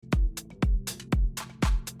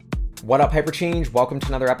What up, Hyperchange? Welcome to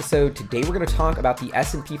another episode. Today we're going to talk about the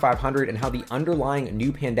S&P 500 and how the underlying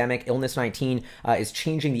new pandemic, illness 19, is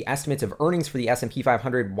changing the estimates of earnings for the S&P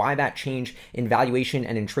 500, why that change in valuation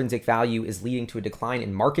and intrinsic value is leading to a decline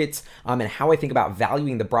in markets, and how I think about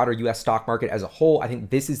valuing the broader US stock market as a whole. I think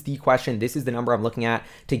this is the question. This is the number I'm looking at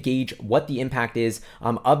to gauge what the impact is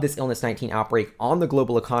of this illness 19 outbreak on the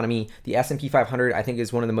global economy. The S&P 500, I think,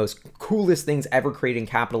 is one of the most coolest things ever created in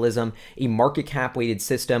capitalism, a market cap weighted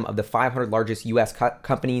system of the 500 largest US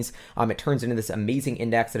companies. It turns into this amazing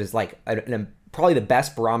index that is like probably the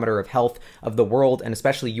best barometer of health of the world and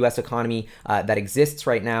especially US economy that exists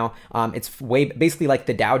right now. It's basically like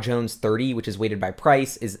the Dow Jones 30, which is weighted by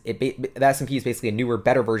price. The S&P is basically a newer,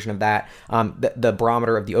 better version of that, the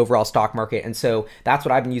barometer of the overall stock market. And so that's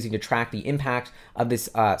what I've been using to track the impact of this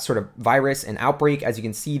sort of virus and outbreak. As you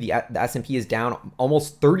can see, the S&P is down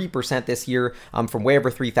almost 30% this year, from way over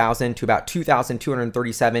 3,000 to about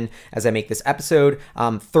 2,237 as I make this episode,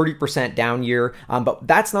 30% down year. But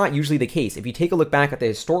that's not usually the case. If you take a look back at the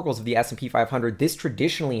historicals of the S&P 500, this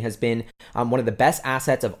traditionally has been one of the best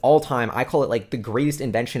assets of all time. I call it like the greatest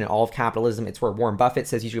invention in all of capitalism. It's where Warren Buffett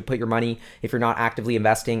says you should put your money if you're not actively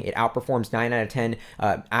investing. It outperforms 9 out of 10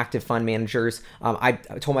 active fund managers. I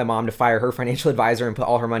told my mom to fire her financial advisor and put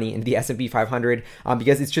all her money into the S&P 500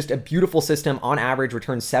 because it's just a beautiful system. On average,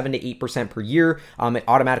 returns 7 to 8% per year. It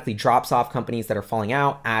automatically drops off companies that are falling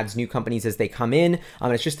out, adds new companies as they come in.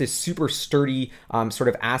 It's just this super sturdy sort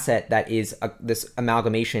of asset that is this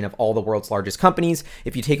amalgamation of all the world's largest companies.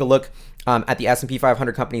 If you take a look at the S&P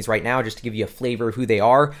 500 companies right now, just to give you a flavor of who they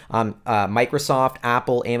are, Microsoft,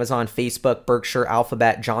 Apple, Amazon, Facebook, Berkshire,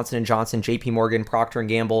 Alphabet, Johnson & Johnson, JP Morgan, Procter &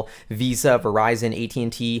 Gamble, Visa, Verizon,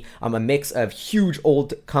 AT&T, a mix of huge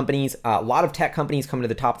old companies. A lot of tech companies coming to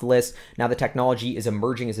the top of the list. Now the technology is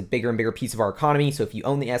emerging as a bigger and bigger piece of our economy. So if you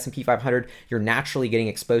own the S&P 500, you're naturally getting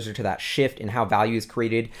exposure to that shift in how value is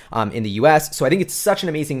created in the US. So I think it's such an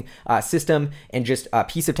amazing system and just a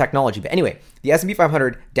piece of technology. But anyway, the S&P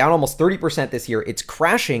 500 down almost 30% this year. It's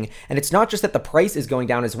crashing, and it's not just that the price is going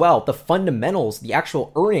down as well. The fundamentals, the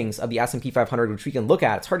actual earnings of the S&P 500, which we can look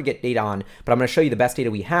at, it's hard to get data on, but I'm going to show you the best data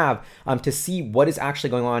we have to see what is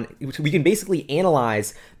actually going on. We can basically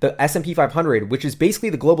analyze the S&P 500, which is basically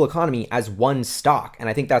the global economy, as one stock. And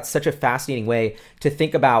I think that's such a fascinating way to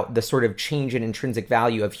think about the sort of change in intrinsic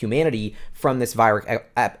value of humanity from this viral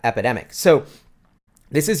epidemic. So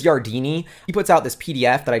this is Yardeni. He puts out this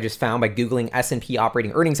PDF that I just found by Googling S&P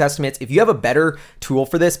operating earnings estimates. If you have a better tool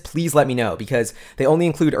for this, please let me know, because they only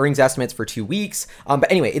include earnings estimates for 2 weeks.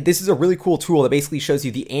 But anyway, this is a really cool tool that basically shows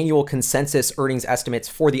you the annual consensus earnings estimates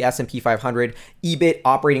for the S&P 500, EBIT,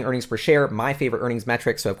 operating earnings per share, my favorite earnings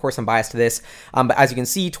metric. So of course I'm biased to this. But as you can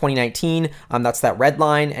see, 2019, that's that red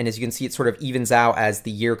line. And as you can see, it sort of evens out as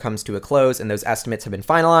the year comes to a close and those estimates have been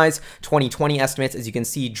finalized. 2020 estimates, as you can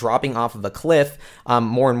see, dropping off of a cliff.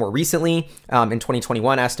 More and more recently. In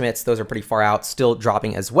 2021 estimates, those are pretty far out, still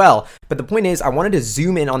dropping as well. But the point is, I wanted to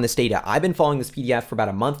zoom in on this data. I've been following this PDF for about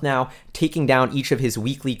a month now, taking down each of his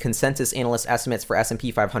weekly consensus analyst estimates for S&P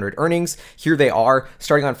 500 earnings. Here they are,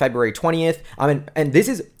 starting on February 20th. And this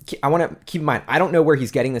is, I want to keep in mind, I don't know where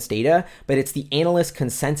he's getting this data, but it's the analyst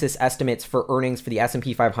consensus estimates for earnings for the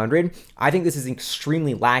S&P 500. I think this is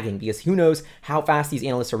extremely lagging because who knows how fast these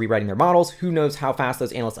analysts are rewriting their models? Who knows how fast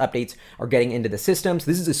those analyst updates are getting into the system? So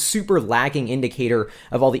this is a super lagging indicator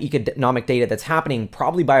of all the economic data that's happening,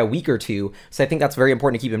 probably by a week or two. So I think that's very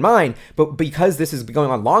important to keep in mind. But because this is going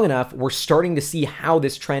on long enough, we're starting to see how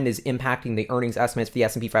this trend is impacting the earnings estimates for the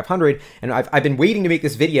S&P 500. And I've been waiting to make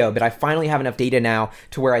this video, but I finally have enough data now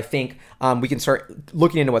to where I think we can start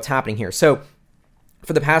looking into what's happening here. So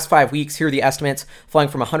for the past 5 weeks, here are the estimates, flying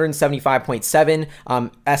from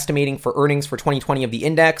 175.7, estimating for earnings for 2020 of the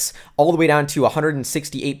index, all the way down to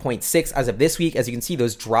 168.6 as of this week. As you can see,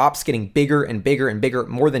 those drops getting bigger and bigger and bigger,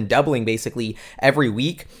 more than doubling basically every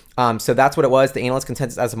week. So that's what it was, the analyst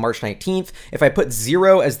consensus as of March 19th. If I put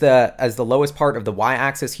 0 as the lowest part of the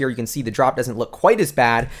y-axis here, you can see the drop doesn't look quite as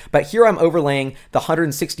bad. But here I'm overlaying the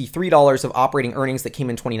 $163 of operating earnings that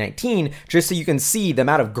came in 2019, just so you can see the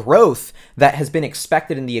amount of growth that has been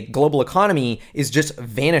expected in the global economy is just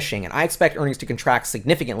vanishing. And I expect earnings to contract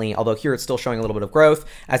significantly, although here it's still showing a little bit of growth.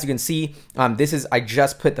 As you can see, I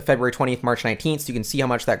just put the February 20th, March 19th, so you can see how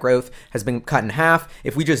much that growth has been cut in half.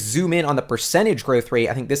 If we just zoom in on the percentage growth rate,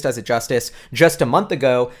 I think this exist as a justice. Just a month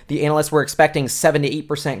ago, the analysts were expecting 7 to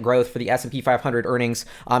 8% growth for the S&P 500 earnings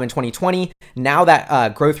in 2020. Now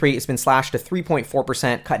that growth rate has been slashed to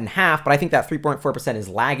 3.4%, cut in half, but I think that 3.4% is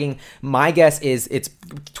lagging. My guess is its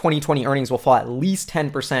 2020 earnings will fall at least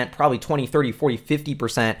 10%, probably 20, 30, 40,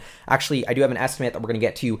 50%. Actually, I do have an estimate that we're going to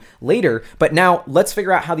get to later. But now let's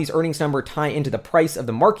figure out how these earnings numbers tie into the price of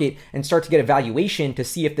the market and start to get a valuation to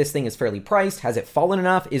see if this thing is fairly priced. Has it fallen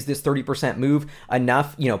enough? Is this 30% move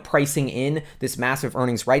enough, pricing in this massive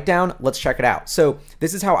earnings write down? Let's check it out. So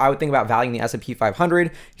this is how I would think about valuing the S&P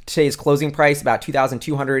 500. Today's closing price, about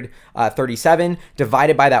 2,237,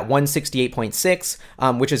 divided by that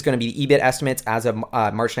 168.6, which is going to be the EBIT estimates as of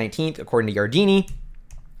March 19th, according to Yardeni.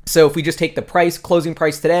 So if we just take the closing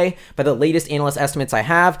price today, by the latest analyst estimates I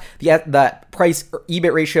have, the price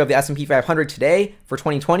EBIT ratio of the S&P 500 today for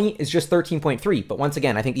 2020 is just 13.3. But once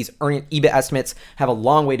again, I think these EBIT estimates have a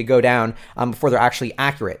long way to go down before they're actually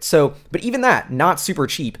accurate. So, but even that, not super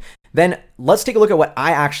cheap. Then let's take a look at what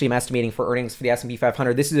I actually am estimating for earnings for the S&P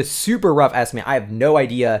 500. This is a super rough estimate. I have no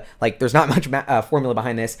idea. There's not much formula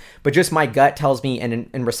behind this, but just my gut tells me, and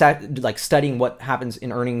in studying what happens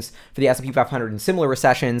in earnings for the S&P 500 in similar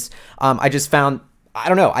recessions, I just found, I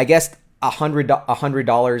don't know, I guess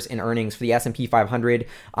 $100 in earnings for the S&P 500.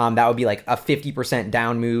 That would be like a 50%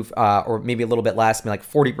 down move, or maybe a little bit less, maybe like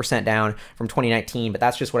 40% down from 2019. But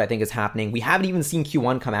that's just what I think is happening. We haven't even seen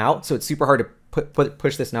Q1 come out, so it's super hard to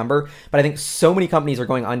push this number, but I think so many companies are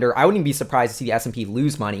going under. I wouldn't even be surprised to see the S&P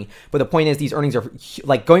lose money, but the point is these earnings are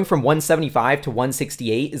going from 175 to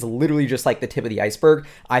 168 is literally just like the tip of the iceberg.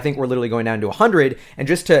 I think we're literally going down to 100, and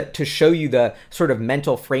just to show you the sort of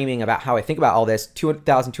mental framing about how I think about all this,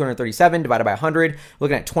 2,237 divided by 100,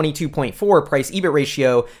 looking at 22.4 price EBIT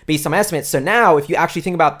ratio based on my estimates. So now if you actually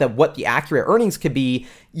think about what the accurate earnings could be,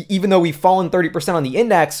 even though we've fallen 30% on the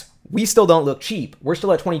index, we still don't look cheap. We're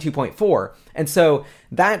still at 22.4. And so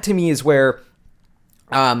that to me is where,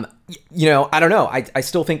 I don't know. I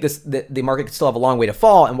still think the market could still have a long way to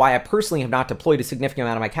fall, and why I personally have not deployed a significant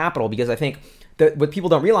amount of my capital, because I think that what people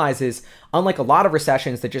don't realize is, unlike a lot of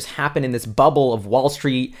recessions that just happen in this bubble of Wall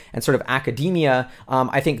Street and sort of academia,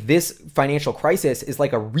 I think this financial crisis is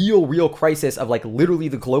like a real crisis of literally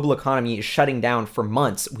the global economy is shutting down for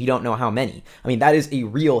months. We don't know how many. I mean, that is a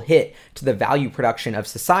real hit to the value production of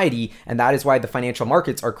society, and that is why the financial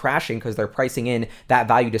markets are crashing, because they're pricing in that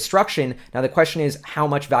value destruction. Now, the question is how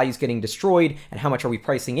much value is getting destroyed and how much are we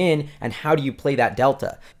pricing in, and how do you play that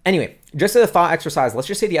delta? Anyway, just as a thought exercise, let's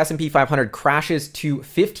just say the S&P 500 crashes to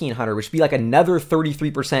 1,500, which would be like another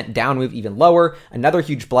 33% down move, even lower, another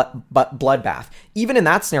huge bloodbath. Even in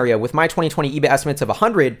that scenario, with my 2020 EBIT estimates of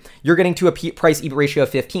 100, you're getting to a price EBIT ratio of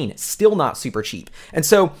 15, still not super cheap. And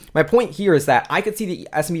so my point here is that I could see the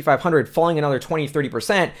S&P 500 falling another 20,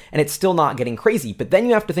 30%, and it's still not getting crazy. But then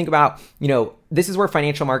you have to think about, this is where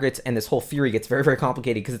financial markets and this whole theory gets very, very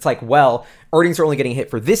complicated, because it's like, well, earnings are only getting hit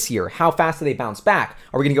for this year. How fast do they bounce back?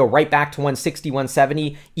 Are we going to go right back to 160,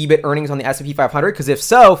 170 EBIT earnings on the S&P 500? Because if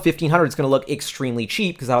so, 1,500 is going to look extremely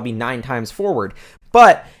cheap, because that'll be 9 times forward.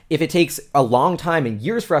 But if it takes a long time and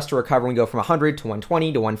years for us to recover and go from 100 to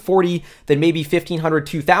 120 to 140, then maybe 1,500,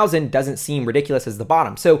 2,000 doesn't seem ridiculous as the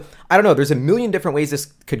bottom. So I don't know, there's a million different ways this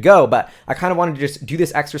could go, but I kind of wanted to just do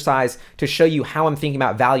this exercise to show you how I'm thinking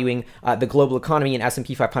about valuing the global economy and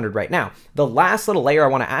S&P 500 right now. The last little layer I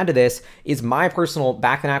want to add to this is my personal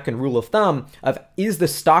back-of-the-napkin rule of thumb of, is the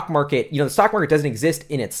stock market, the stock market doesn't exist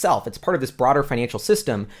in itself. It's part of this broader financial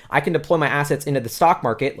system. I can deploy my assets into the stock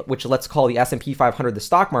market, which let's call the S&P 500 the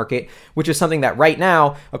stock market, which is something that right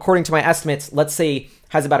now, according to my estimates, let's say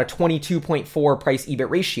has about a 22.4 price EBIT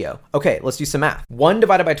ratio. Okay, let's do some math. 1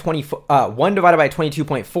 divided by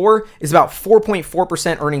 22.4 is about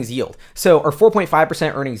 4.4% earnings yield. Or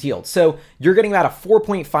 4.5% earnings yield. So you're getting about a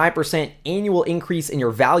 4.5% annual increase in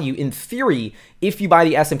your value in theory if you buy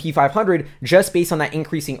the S&P 500 just based on that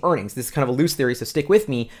increasing earnings. This is kind of a loose theory, so stick with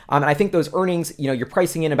me. And I think those earnings, you're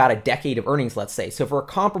pricing in about a decade of earnings, let's say. So for a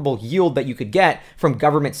comparable yield that you could get from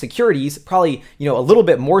government securities, probably, a little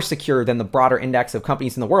bit more secure than the broader index of companies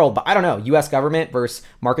in the world, but I don't know, US government versus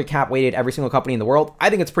market cap weighted every single company in the world, I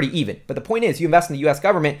think it's pretty even. But the point is, you invest in the US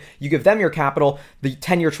government, you give them your capital, the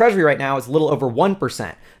 10-year treasury right now is a little over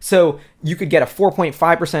 1%. So you could get a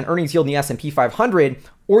 4.5% earnings yield in the S&P 500,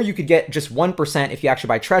 or you could get just 1% if you actually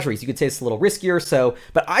buy treasuries. You could say it's a little riskier. So,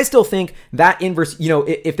 but I still think that inverse,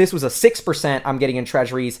 if this was a 6% I'm getting in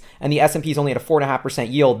treasuries and the S&P is only at a 4.5%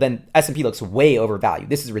 yield, then S&P looks way overvalued.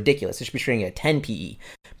 This is ridiculous. It should be trading at a 10 PE.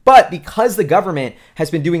 But because the government has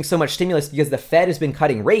been doing so much stimulus, because the Fed has been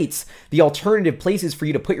cutting rates, the alternative places for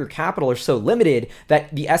you to put your capital are so limited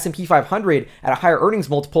that the S&P 500 at a higher earnings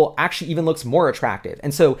multiple actually even looks more attractive.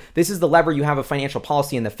 And so this is the lever you have of financial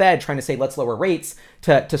policy in the Fed trying to say, let's lower rates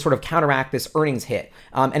to sort of counteract this earnings hit.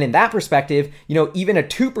 And in that perspective, even a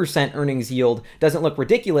 2% earnings yield doesn't look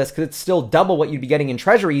ridiculous because it's still double what you'd be getting in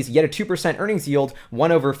treasuries. Yet a 2% earnings yield,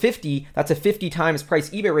 1/50, that's a 50 times price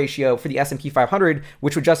EBIT ratio for the S&P 500,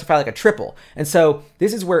 which would justify like a triple. And so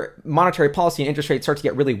this is where monetary policy and interest rates start to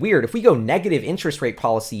get really weird. If we go negative interest rate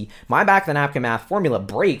policy, my back of the napkin math formula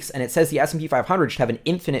breaks and it says the S&P 500 should have an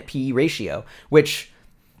infinite PE ratio, which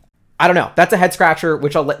I don't know. That's a head scratcher,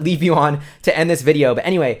 which I'll leave you on to end this video. But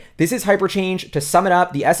anyway, this is Hyperchange. To sum it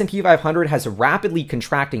up, the S&P 500 has rapidly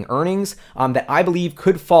contracting earnings that I believe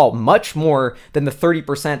could fall much more than the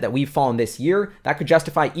 30% that we've fallen this year. That could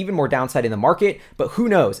justify even more downside in the market, but who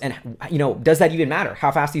knows? And, does that even matter? How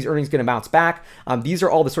fast these earnings going to bounce back? These are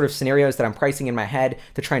all the sort of scenarios that I'm pricing in my head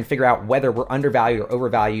to try and figure out whether we're undervalued or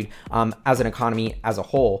overvalued as an economy as a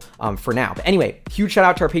whole for now. But anyway, huge shout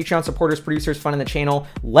out to our Patreon supporters, producers, funding the channel.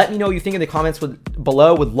 Let me know what you think in the comments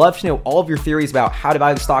below. Would love to know all of your theories about how to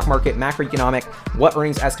value the stock market, macroeconomic, what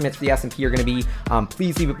earnings estimates for the S&P are going to be.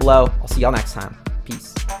 Please leave it below. I'll see y'all next time.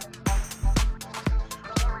 Peace.